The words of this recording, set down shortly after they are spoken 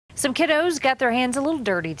Some kiddos got their hands a little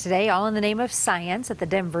dirty today, all in the name of science at the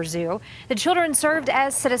Denver Zoo. The children served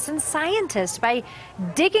as citizen scientists by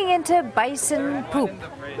digging into bison poop.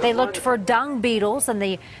 They looked for dung beetles in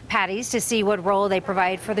the patties to see what role they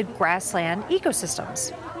provide for the grassland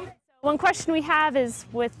ecosystems. One question we have is,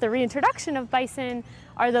 with the reintroduction of bison,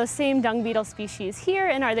 are those same dung beetle species here,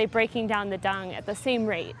 and are they breaking down the dung at the same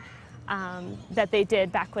rate that they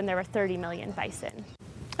did back when there were 30 million bison?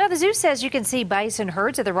 Now, the zoo says you can see bison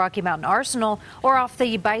herds at the Rocky Mountain Arsenal or off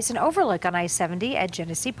the Bison Overlook on I-70 at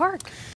Genesee Park.